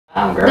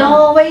I'm Girl.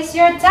 Don't waste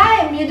your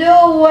time. You do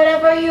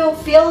whatever you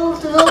feel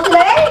to do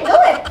today. Do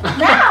it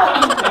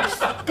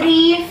now.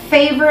 3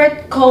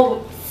 favorite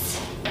quotes.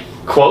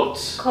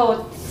 Quotes?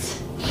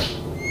 Quotes.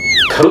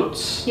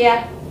 Coats?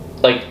 Yeah.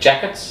 Like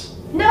jackets?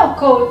 No,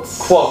 quotes.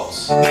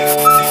 Quotes.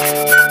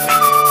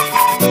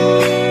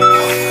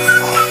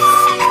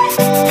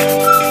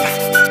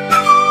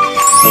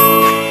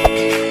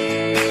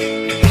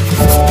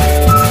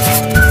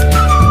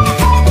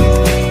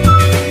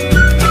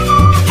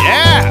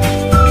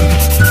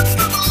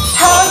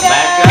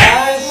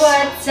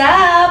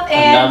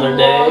 Another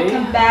day.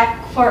 Welcome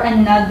back for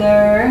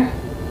another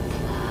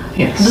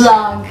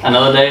vlog.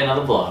 Another day,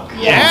 another vlog.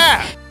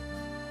 Yeah.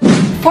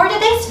 For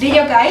today's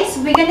video, guys,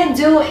 we're gonna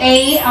do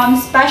a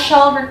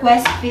special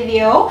request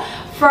video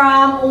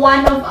from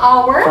one of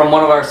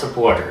our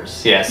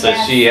supporters. Yeah, so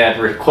she had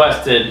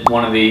requested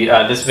one of the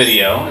this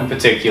video in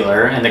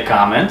particular in the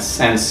comments,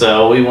 and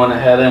so we went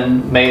ahead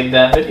and made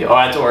that video. Oh,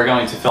 that's what we're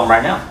going to film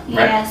right now.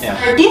 Right? Yes.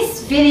 Yeah.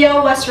 This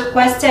video was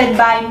requested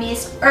by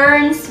Miss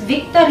Ernst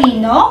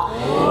Victorino.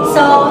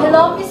 So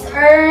hello, Miss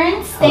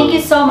Ernst. Thank you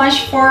so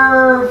much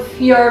for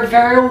your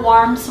very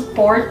warm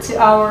support to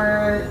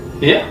our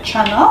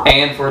channel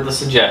and for the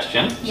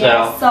suggestion.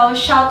 Yes, so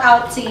shout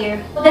out to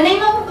you. The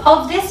name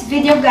of this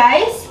video,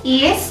 guys,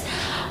 is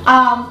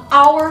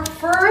our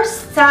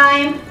first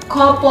time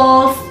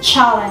couples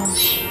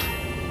challenge.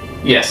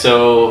 Yeah,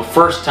 so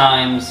first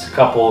times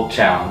couple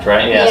challenge,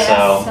 right? Yeah, yes,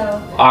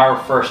 so our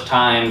first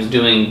times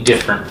doing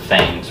different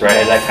things,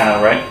 right? Is that kind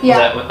of right?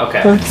 Yeah. Is that,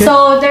 okay.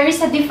 So there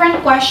is a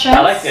different question.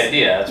 I like the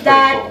idea. That's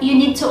that cool. You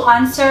need to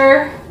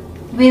answer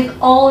with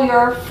all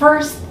your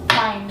first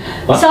time.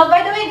 What? So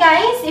by the way,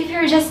 guys, if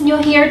you're just new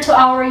here to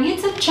our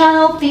YouTube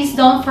channel, please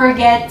don't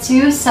forget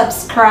to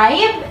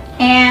subscribe,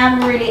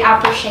 and really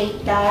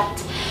appreciate that.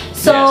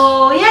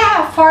 So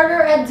yeah,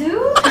 further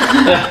ado.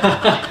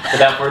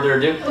 Without further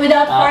ado.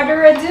 Without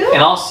further ado.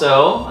 And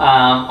also,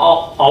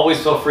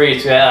 always feel free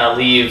to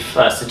leave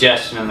a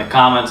suggestion in the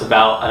comments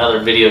about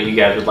another video you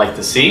guys would like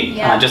to see.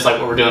 Just like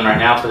what we're doing right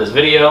now for this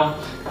video.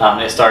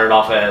 It started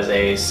off as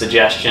a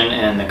suggestion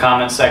in the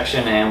comments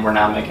section, and we're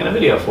now making a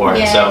video for it.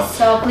 Yes,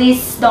 so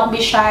please don't be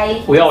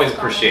shy. We always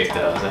appreciate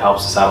those. It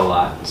helps us out a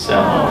lot.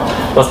 So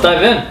let's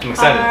dive in. I'm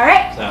excited. All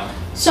right.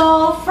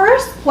 So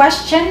first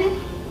question.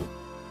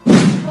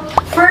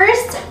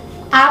 First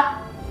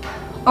app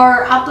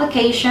or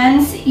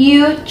applications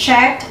you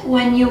checked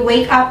when you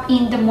wake up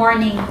in the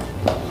morning.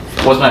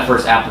 What's my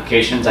first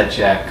applications I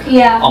check?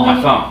 On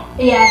my phone?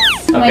 Yes,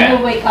 when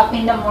you wake up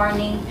in the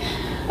morning.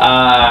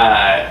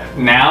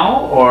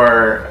 Now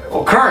or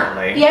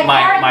currently? Yeah,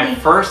 my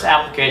first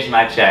application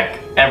I check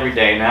every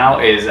day now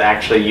is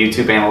actually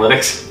YouTube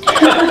Analytics.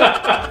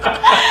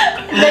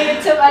 The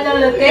YouTube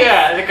Analytics?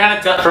 Yeah, it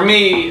kind of for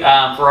me,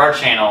 for our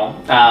channel,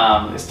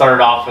 it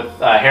started off with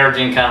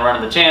Herejean kind of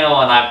running the channel,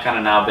 and I've kind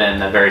of now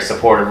been a very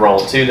supportive role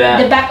to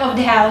that. The back of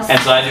the house. And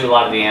so I do a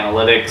lot of the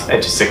analytics.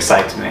 It just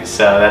excites me.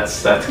 So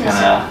that's kind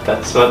of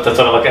that's what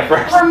I look at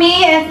first. For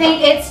me, I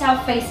think it's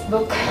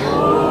Facebook.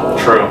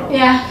 True.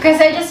 Yeah, because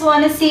I just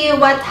want to see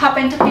what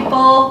happened to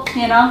people,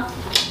 you know.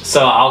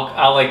 So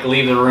I'll like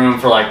leave the room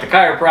for like the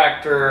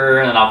chiropractor,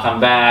 and then I'll come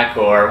back,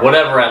 or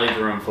whatever I leave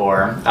the room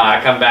for. I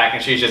come back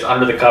and she's just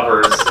under the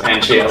covers,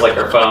 and she has like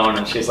her phone,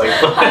 and she's like,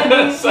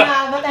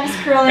 yeah, but I'm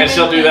scrolling. And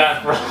she'll do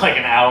that for like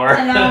an hour.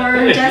 An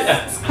hour,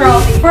 just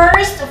scrolling.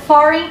 First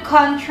foreign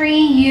country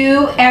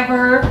you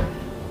ever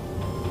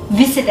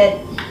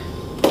visited?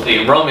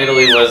 Rome,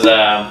 Italy was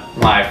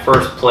my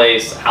first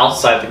place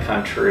outside the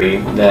country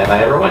that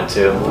I ever went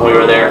to. We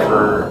were there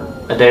for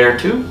a day or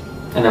two,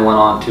 and then went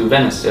on to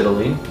Venice,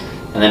 Italy,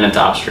 and then into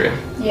Austria.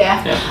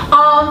 Yeah.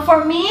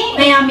 For me,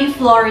 Miami,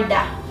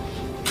 Florida.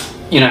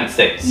 United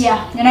States.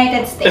 Yeah,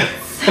 United States.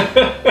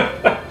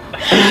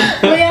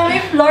 Miami,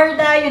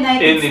 Florida,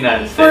 United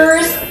States.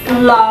 First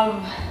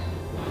love.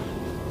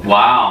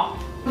 Wow.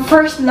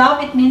 First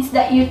love, it means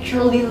that you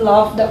truly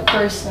love the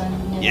person.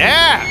 You know?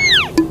 Yeah.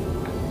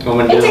 You want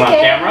me to do this on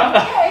camera?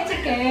 Yeah, it's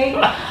okay.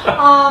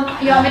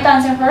 You want me to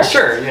answer first?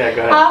 Sure, yeah,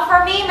 go ahead.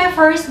 For me, my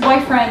first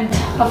boyfriend,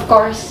 of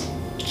course.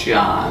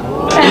 John.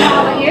 And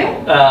how about you?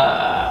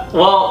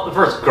 Well, the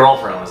first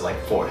girlfriend was like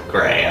 4th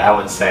grade. I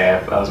would say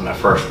that was my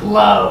first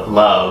love.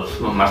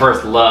 My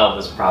first love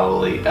was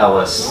probably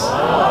Ellis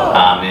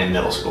in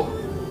middle school.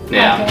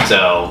 Yeah,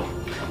 so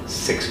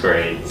 6th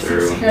grade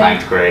through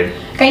 9th grade.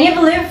 Can you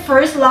believe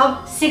first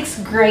love,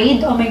 6th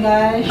grade? Oh my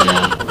gosh.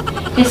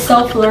 It's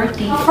so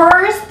flirty.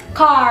 First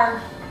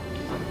car.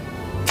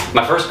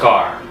 My first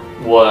car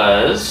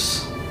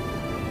was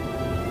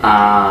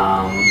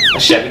a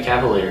Chevy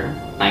Cavalier.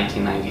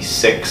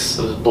 1996.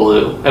 It was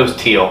blue. It was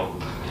teal.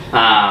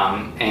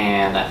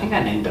 And I think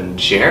I named him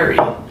Jerry.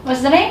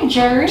 What's the name?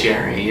 Jerry?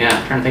 Jerry, yeah.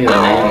 I'm trying to think of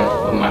the name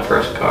of my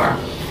first car.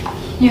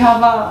 You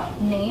have a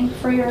name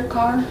for your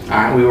car?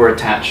 Alright, we were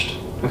attached.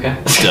 Okay.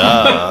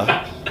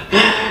 Duh.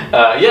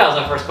 Yeah, it was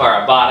my first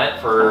car. I bought it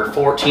for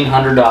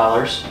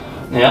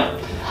 $1,400.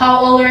 Yep. How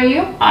old are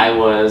you? I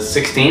was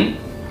 16.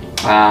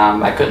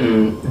 I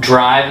couldn't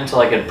drive until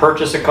I could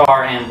purchase a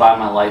car and buy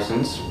my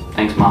license.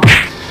 Thanks, Mom.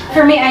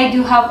 For me, I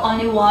do have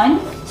only one.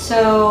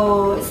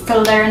 So, it's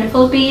still there in the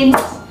Philippines.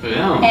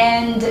 Yeah.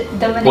 And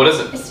Dominick what is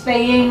it? Is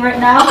paying right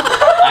now.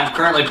 I'm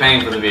currently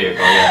paying for the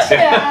vehicle, yes.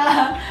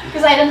 Yeah,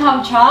 because I don't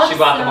have jobs. She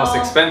bought the most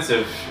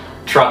expensive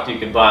truck you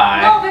could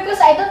buy. No, because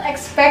I don't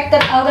expect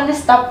that I'm gonna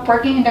stop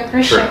working in the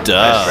cruise ship.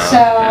 Duh. So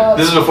yeah.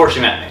 This is before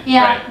she met me.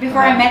 Yeah, right?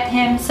 before I met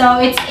him. So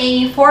it's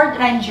a Ford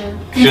Ranger.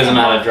 She doesn't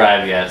know how to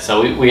drive yet,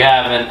 so we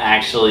haven't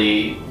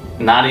actually,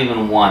 not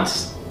even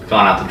once,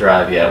 gone out to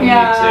drive yet. We need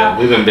to.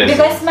 We've been busy.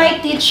 Because my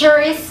teacher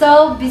is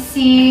so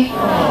busy,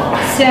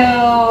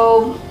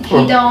 so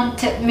he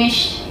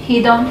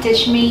don't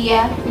teach me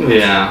yet.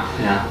 Yeah,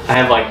 yeah. I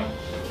have like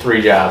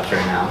 3 jobs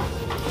right now.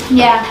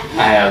 Yeah.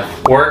 I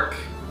have work,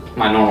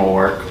 my normal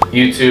work,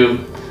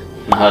 YouTube,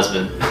 my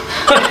husband.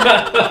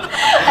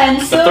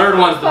 And the third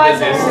one's the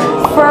busiest.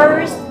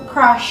 First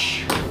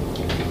crush.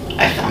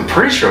 I'm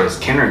pretty sure it was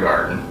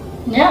kindergarten.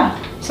 Yeah.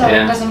 So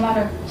it doesn't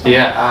matter. So.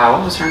 Yeah.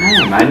 What was her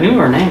name? I knew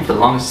her name for the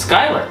longest.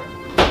 Skylar.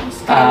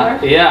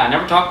 Skylar. Yeah, I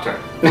never talked to her.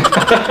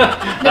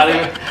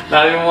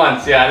 not even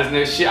once. Yeah, I just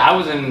knew I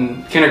was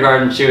in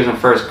kindergarten. She was in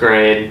 1st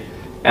grade,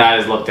 and I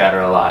just looked at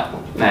her a lot.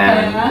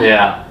 And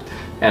yeah.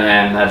 And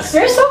then that's...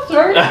 You're so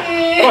flirty.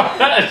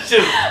 It's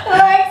just...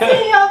 Like,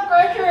 see, you have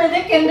crush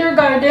already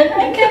kindergarten.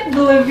 I can't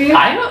believe you.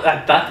 I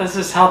thought this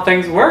is how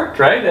things worked,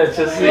 right? That's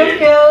just... You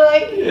feel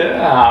like...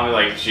 Yeah, I'm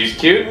like, she's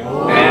cute,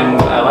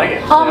 and I like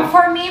it.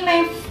 For me,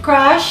 my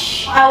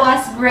crush, I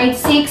was grade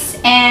 6,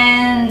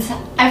 and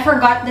I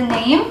forgot the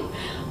name.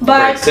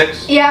 But, grade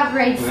 6? Yeah,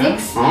 grade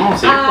 6. Oh,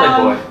 so you're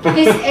a playboy.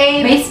 He's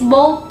a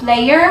baseball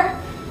player.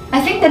 I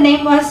think the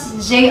name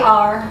was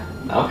JR.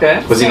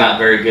 Okay. Was he not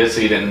very good,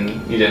 so you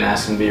didn't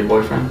ask him to be your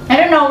boyfriend? I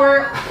don't know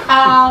where.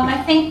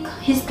 I think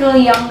he's still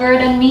younger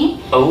than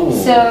me. Oh.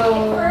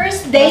 So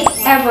first date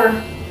ever.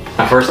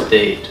 My first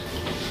date.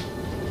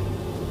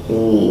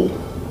 Ooh.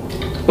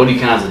 What do you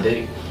count as a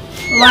date?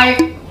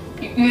 Like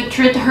you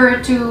treat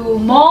her to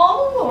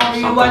mall or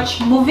you watch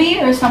movie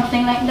or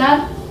something like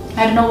that.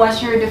 I don't know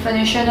what's your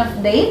definition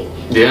of date.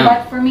 Yeah.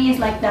 But for me, it's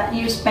like that.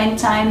 You spend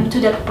time to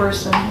that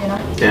person, you know.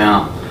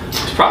 Yeah.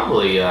 It's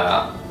probably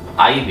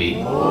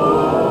Ivy.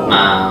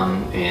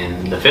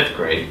 In the 5th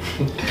grade.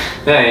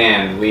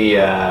 And we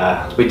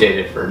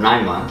dated for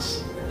 9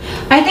 months.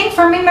 I think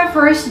for me, my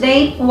first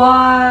date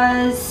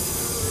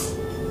was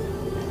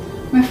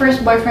my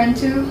first boyfriend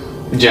too.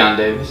 John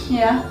Davis.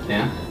 Yeah.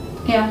 Yeah.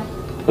 Yeah.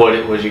 What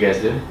did you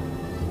guys do?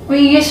 We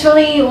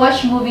usually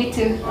watch movie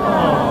too.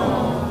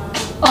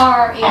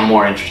 Or yeah. I'm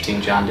more interesting,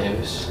 John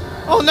Davis.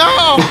 Oh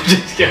no!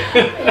 Just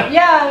kidding.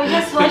 Yeah, we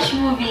just watch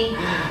movie.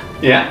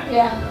 Yeah.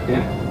 Yeah.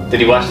 Yeah.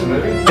 Did you watch the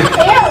movie?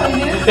 Yeah, we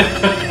do.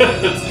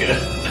 That's good.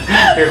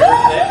 Your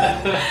first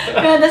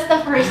date? No, that's the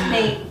first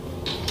date.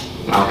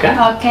 Okay.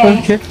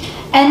 Okay.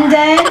 And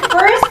then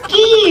first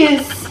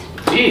kiss.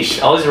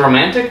 Sheesh, all these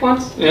romantic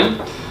ones? Yeah.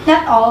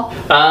 Not all.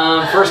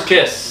 First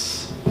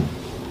kiss.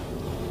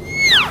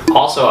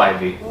 Also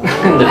Ivy.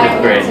 In the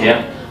 5th grade,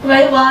 yeah.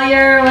 But while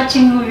you're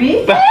watching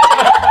movie? No,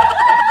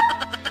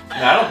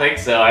 I don't think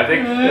so. I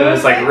think it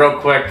was like real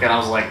quick and I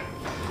was like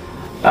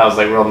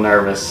real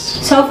nervous.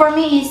 So for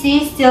me,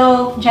 easy,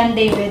 still John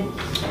David.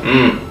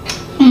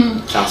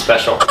 Sounds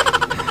special.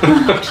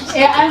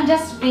 Yeah, I'm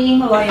just being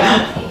loyal.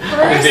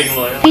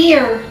 First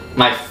fear.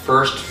 My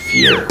first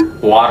fear,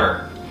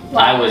 water.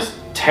 I was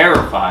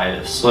terrified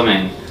of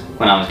swimming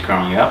when I was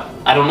growing up.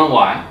 I don't know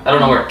why. I don't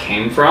know where it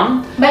came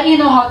from. But you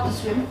know how to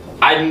swim.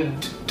 I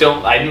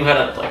knew how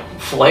to like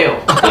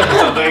flail or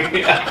something.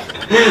 Yeah.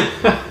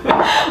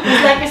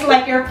 It's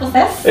like you're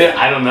possessed. Yeah,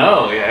 I don't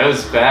know. Yeah, it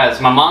was bad.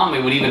 So my mom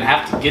would even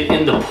have to get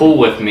in the pool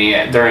with me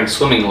during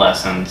swimming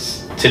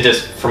lessons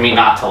for me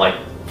not to like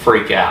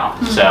freak out.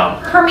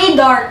 So for me,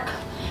 dark.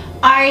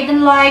 I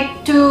don't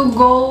like to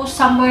go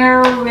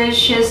somewhere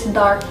which is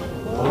dark.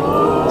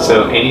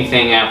 So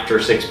anything after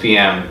 6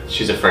 p.m.,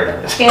 she's afraid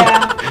of it.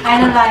 Yeah,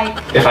 I don't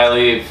like. If I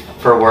leave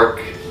for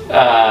work,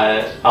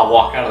 I'll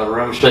walk out of the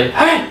room. She'll be like,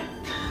 "Hey,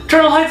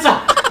 turn the lights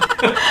on."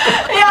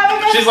 Yeah,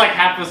 because she's like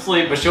half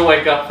asleep, but she'll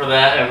wake up for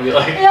that and be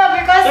like,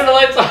 yeah, because turn the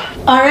lights on.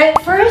 All right,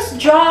 first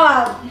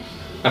job.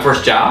 My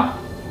first job?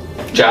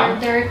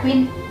 Dairy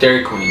Queen.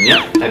 Dairy Queen,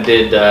 yep. I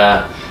did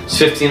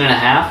 15 and a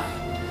half.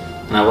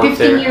 And I worked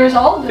 15 years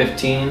old?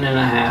 15 and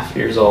a half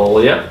years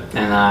old, yep.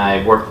 And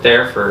I worked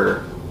there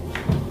for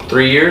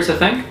 3 years, I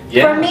think.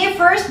 Yeah. For me,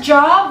 first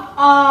job,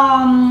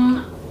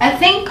 I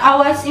think I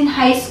was in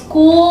high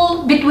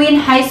school, between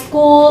high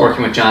school.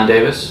 Working with John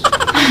Davis?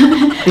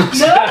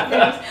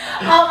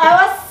 I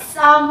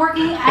was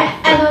working,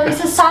 I know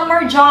it's a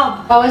summer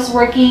job. I was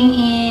working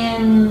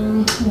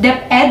in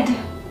DepEd,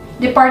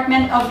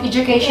 Department of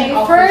Education.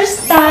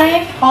 First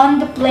time on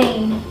the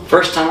plane.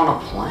 First time on a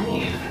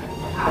plane?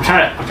 I'm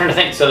trying to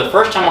think. So the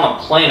first time on a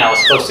plane, I was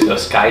supposed to go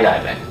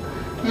skydiving.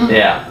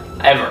 Yeah.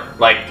 Ever.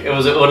 Like, it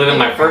would have been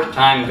my first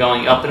time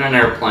going up in an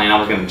airplane. I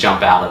was going to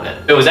jump out of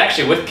it. It was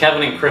actually with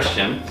Kevin and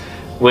Christian,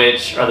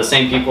 which are the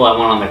same people I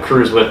went on the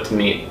cruise with to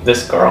meet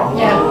this girl.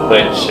 Yeah.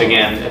 Which,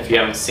 again, if you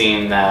haven't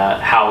seen the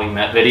How We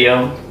Met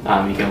video,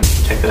 you can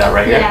check that out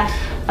right here. Yeah.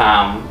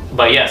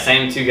 But yeah,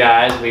 same two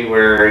guys. We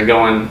were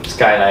going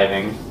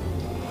skydiving.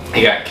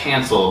 It got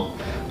canceled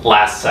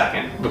last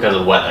second because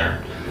of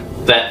weather.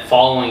 That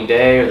following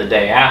day or the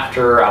day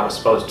after, I was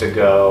supposed to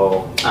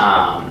go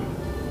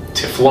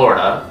to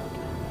Florida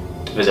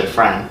to visit a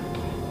friend.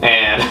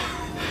 And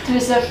to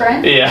visit a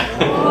friend? Yeah.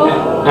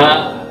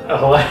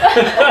 What?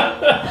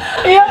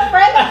 You have a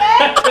friend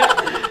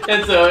again?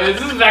 And so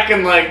this is back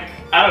in like,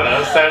 I don't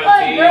know,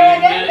 17.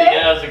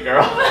 Yeah, as a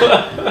girl.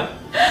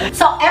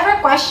 So every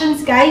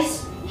questions,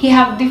 guys, he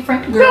have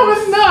different girls. No,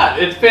 it's not.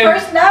 It's been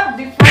first love,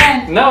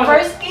 different. No.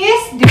 First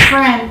kiss,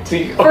 different.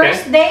 Okay.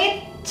 First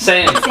date,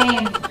 same.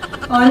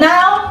 Oh,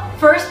 now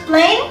first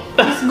plane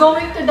is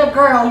going to the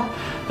girl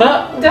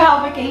to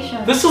have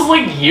vacation. This is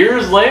like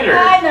years later.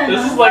 I don't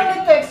know. This is like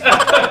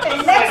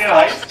Okay, next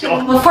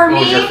question. Well, for what me,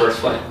 was your first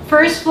flight?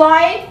 First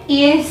flight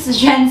is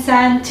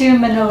Shenzhen to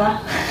Manila.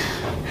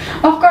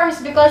 Of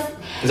course, because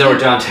Is that where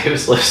John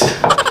Davis lives?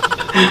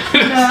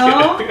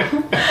 no.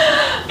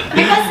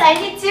 Because I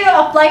need to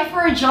apply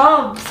for a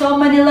job. So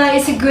Manila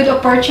is a good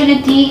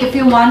opportunity if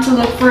you want to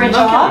look for a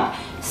job.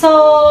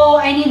 So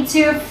I need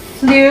to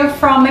flew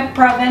from my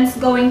province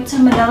going to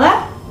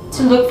Manila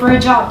to look for a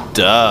job.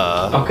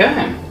 Duh.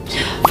 Okay.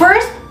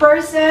 First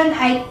person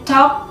I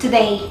talked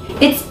today,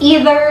 it's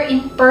either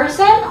in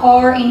person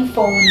or in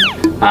phone.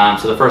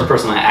 So the first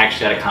person I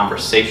actually had a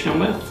conversation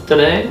with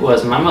today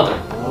was my mother.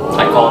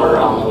 I called her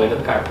on the way to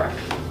the chiropractor.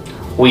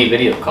 We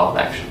video called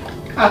actually.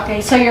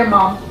 Okay, so your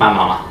mom. My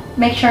mama.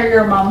 Make sure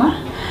your mama.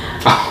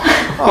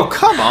 Oh,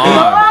 come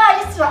on.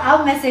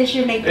 I'll message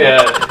you later.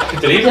 Yeah.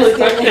 Did he really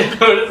text me?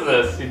 What is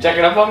this? You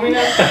checking up on me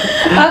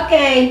now?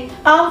 Okay.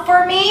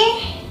 For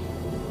me,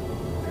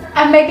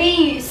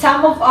 maybe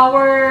some of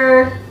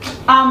our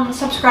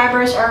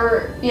subscribers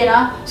or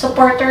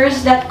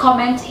supporters that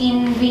comment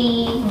in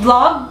the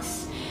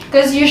vlogs,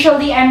 because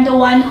usually I'm the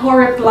one who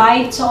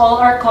replied to all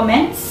our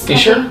comments. You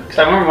sure? Because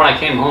I remember when I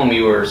came home,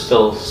 you were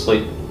still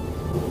asleep.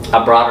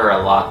 I brought her a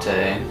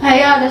latte.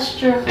 Yeah, that's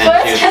true. And so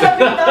it's gonna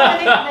be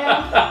Dominick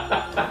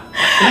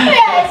then.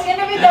 Yeah, it's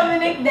gonna be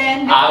Dominick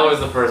then. I was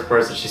the first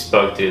person she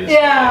spoke to.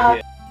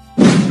 Yeah.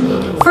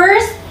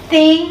 First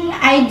thing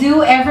I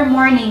do every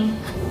morning.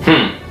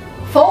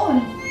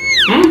 Phone.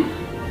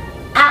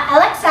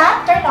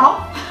 Alexa, turn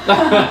off.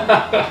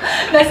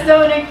 That's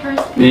Dominick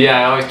first.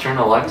 Yeah, I always turn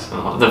Alexa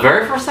off. The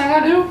very first thing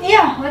I do?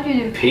 Yeah, what do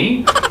you do?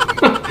 Pee?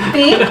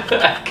 Pee?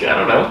 I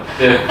don't know.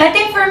 Yeah. I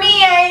think for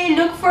me, I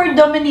look for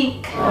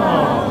Dominick.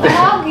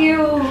 Hug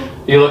you.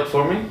 You look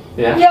for me?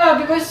 Yeah? Yeah,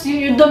 because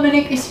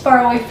Dominick is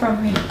far away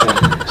from me.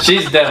 Yeah.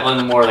 She's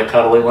definitely more the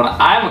cuddly one.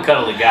 I'm a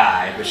cuddly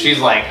guy, but she's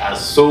like a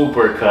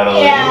super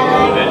cuddly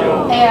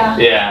individual. Yeah.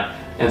 Yeah.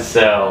 And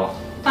so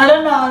I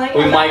don't know. Like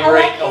we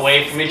migrate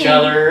away from each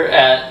other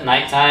at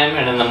nighttime,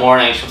 and in the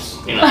morning she'll,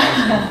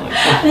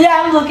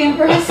 Yeah, I'm looking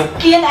for his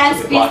skin and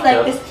speech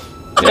like this.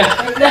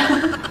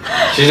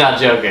 Yeah. She's not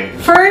joking.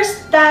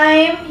 First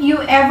time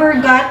you ever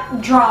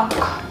got drunk?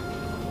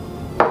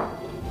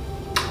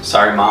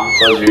 Sorry, Mom.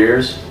 Close your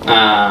ears.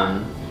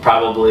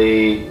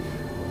 Probably.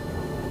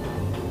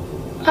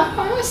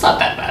 It's not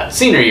that bad.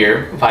 Senior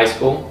year of high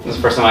school. This is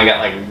the first time I got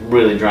like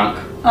really drunk.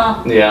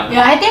 Yeah.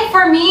 Yeah, I think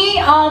for me,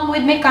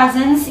 with my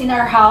cousins in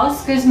our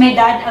house, because my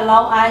dad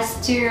allow us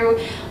to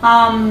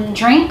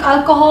drink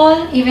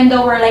alcohol even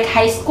though we're like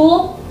high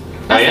school.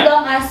 As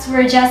long as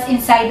we're just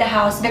inside the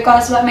house,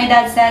 because what my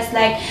dad says,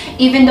 like,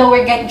 even though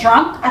we get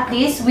drunk, at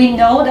least we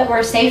know that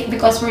we're safe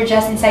because we're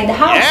just inside the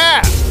house.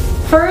 Yeah.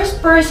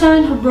 First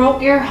person who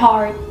broke your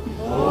heart.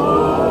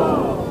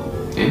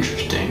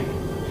 Interesting.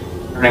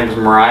 Her name was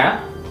Mariah.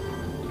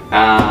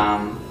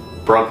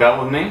 Broke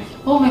up with me.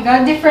 Oh my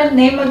god, different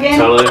name again.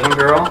 Totally different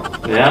girl.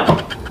 Yeah.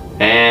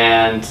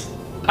 And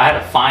I had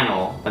a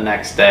final the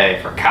next day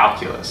for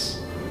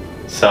calculus.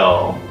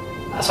 So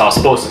I was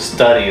supposed to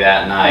study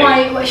that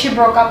night. Why? She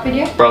broke up with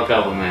you? Broke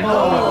up with me.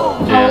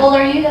 Oh. Yeah. How old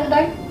are you that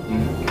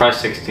time? Probably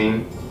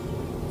 16.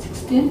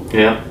 16?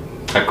 Yeah.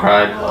 I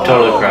cried.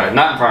 Totally cried.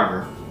 Not in front of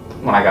her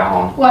when I got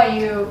home. Why,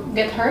 you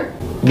get hurt?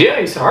 Yeah,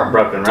 you said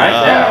heartbroken, right?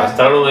 Yeah, I was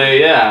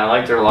totally, I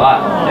liked her a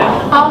lot.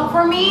 Yeah.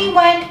 For me,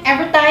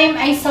 every time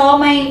I saw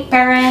my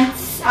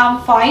parents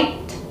fight.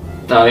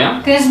 Oh yeah?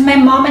 Because my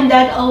mom and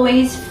dad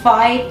always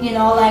fight,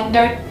 like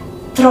they're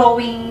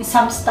throwing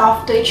some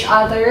stuff to each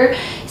other.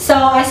 So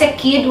as a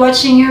kid,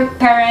 watching your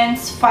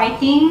parents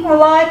fighting a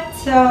lot,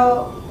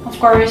 so of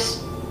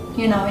course,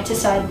 it's a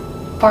sad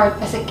part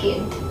as a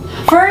kid.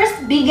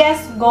 First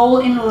biggest goal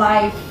in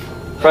life.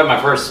 Probably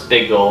my first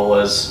big goal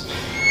was,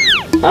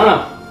 I don't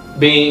know,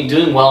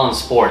 doing well in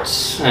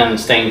sports and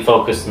staying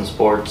focused in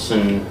sports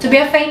and to be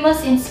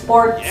famous in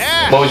sports.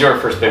 Yeah. What was your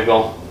first big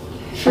goal?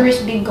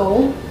 First big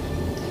goal?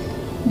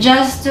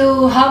 Just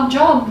to have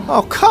job.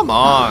 Oh, come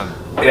on.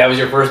 That was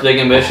your first big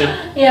ambition?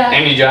 Yeah.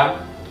 Any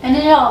job?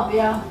 Any job,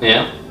 yeah.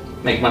 Yeah.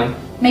 Make money?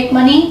 Make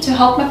money to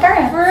help my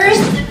parents.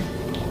 First,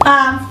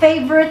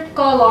 favorite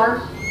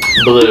color?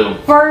 Blue.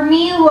 For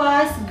me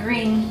was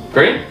green.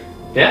 Green?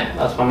 Yeah,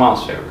 that's my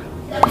mom's favorite.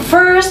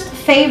 First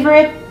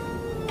favorite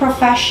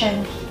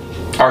profession?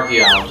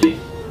 Archaeology.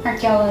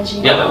 Archaeology.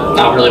 Yeah,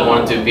 I really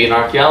wanted to be an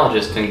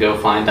archaeologist and go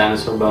find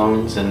dinosaur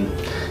bones and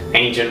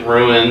ancient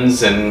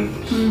ruins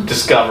and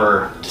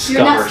discover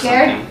You're not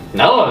scared? something.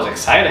 No, it was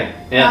exciting.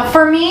 Yeah.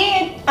 For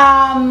me,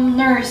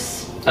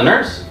 nurse. A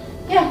nurse?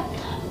 Yeah.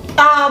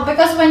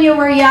 Because when you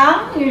were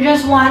young, you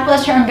just want,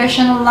 what's your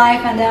ambition in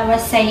life? And I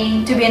was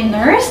saying to be a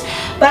nurse.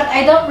 But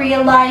I don't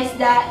realize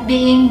that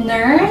being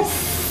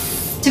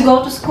nurse, to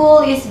go to school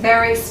is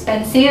very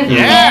expensive.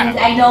 Yeah. And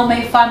I know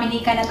my family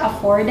cannot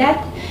afford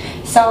that.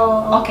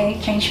 So, okay,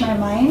 change my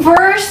mind.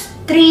 First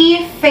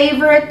 3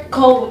 favorite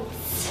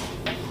quotes.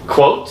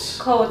 Quotes?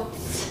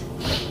 Quotes.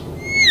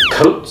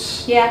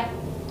 Coats? Yeah.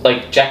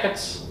 Like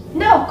jackets?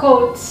 No,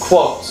 quotes.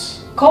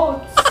 Quotes.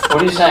 Quotes.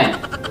 What are you saying?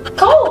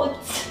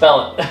 Quotes.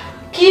 Spell it.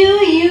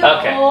 Q-U-O.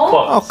 Okay,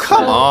 quotes. Oh,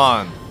 come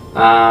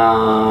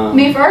on.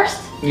 Me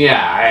first? Yeah,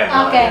 I have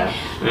no Okay.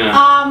 idea.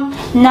 Yeah.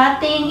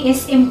 Nothing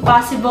is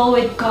impossible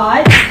with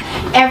God.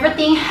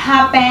 Everything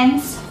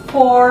happens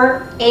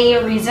for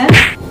a reason.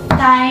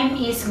 Time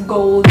is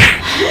gold.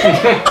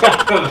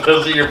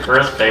 Those are your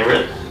first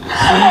favorite?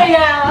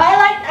 Yeah,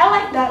 I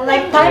like that.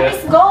 Like, time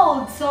is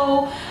gold.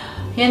 So,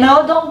 you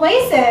know, don't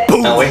waste it.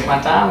 Don't waste my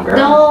time, girl.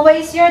 Don't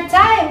waste your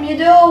time. You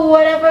do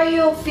whatever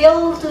you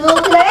feel to do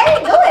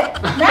today. Do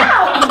it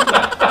now.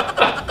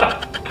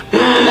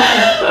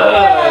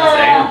 It's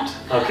amped.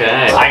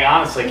 Okay. I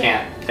honestly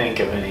can't think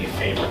of any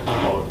favorite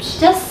quotes.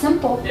 Just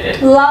simple. Yeah.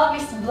 Love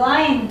is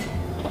blind.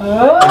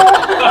 No.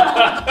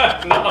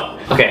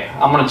 Okay,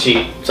 I'm gonna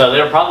cheat. So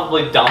they're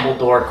probably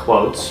Dumbledore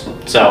quotes.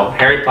 So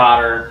Harry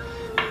Potter,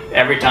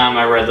 every time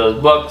I read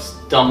those books,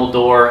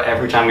 Dumbledore,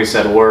 every time he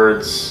said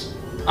words,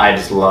 I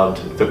just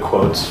loved the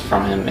quotes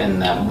from him in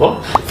that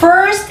book.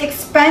 First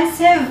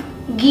expensive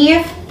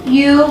gift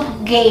you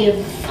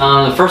gave.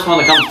 The first one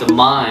that comes to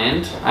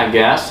mind, I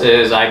guess,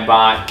 is I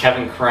bought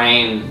Kevin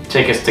Crane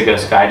tickets to go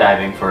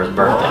skydiving for his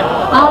birthday.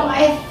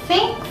 I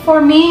think for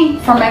me,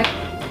 for my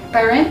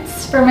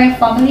parents, for my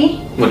family,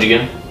 What'd you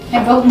get?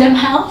 I bought them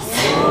house.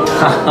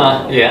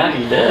 Yeah,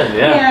 you did,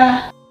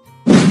 yeah.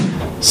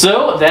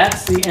 So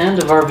that's the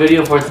end of our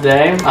video for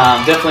today.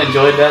 Definitely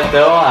enjoyed that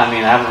though. I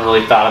mean, I haven't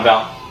really thought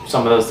about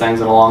some of those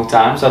things in a long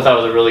time, so I thought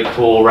it was a really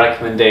cool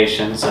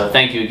recommendation. So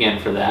thank you again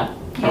for that.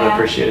 I really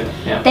appreciate it.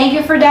 Yeah. Thank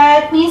you for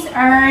that, Miss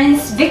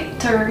Ernst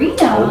Victorino.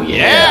 Oh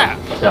yeah.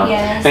 So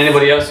Yes.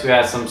 anybody else who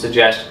has some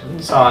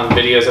suggestions on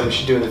videos that we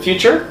should do in the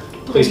future,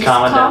 please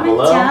comment down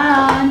below.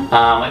 down.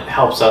 It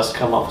helps us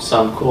come up with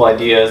some cool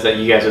ideas that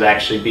you guys would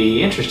actually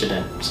be interested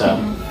in. So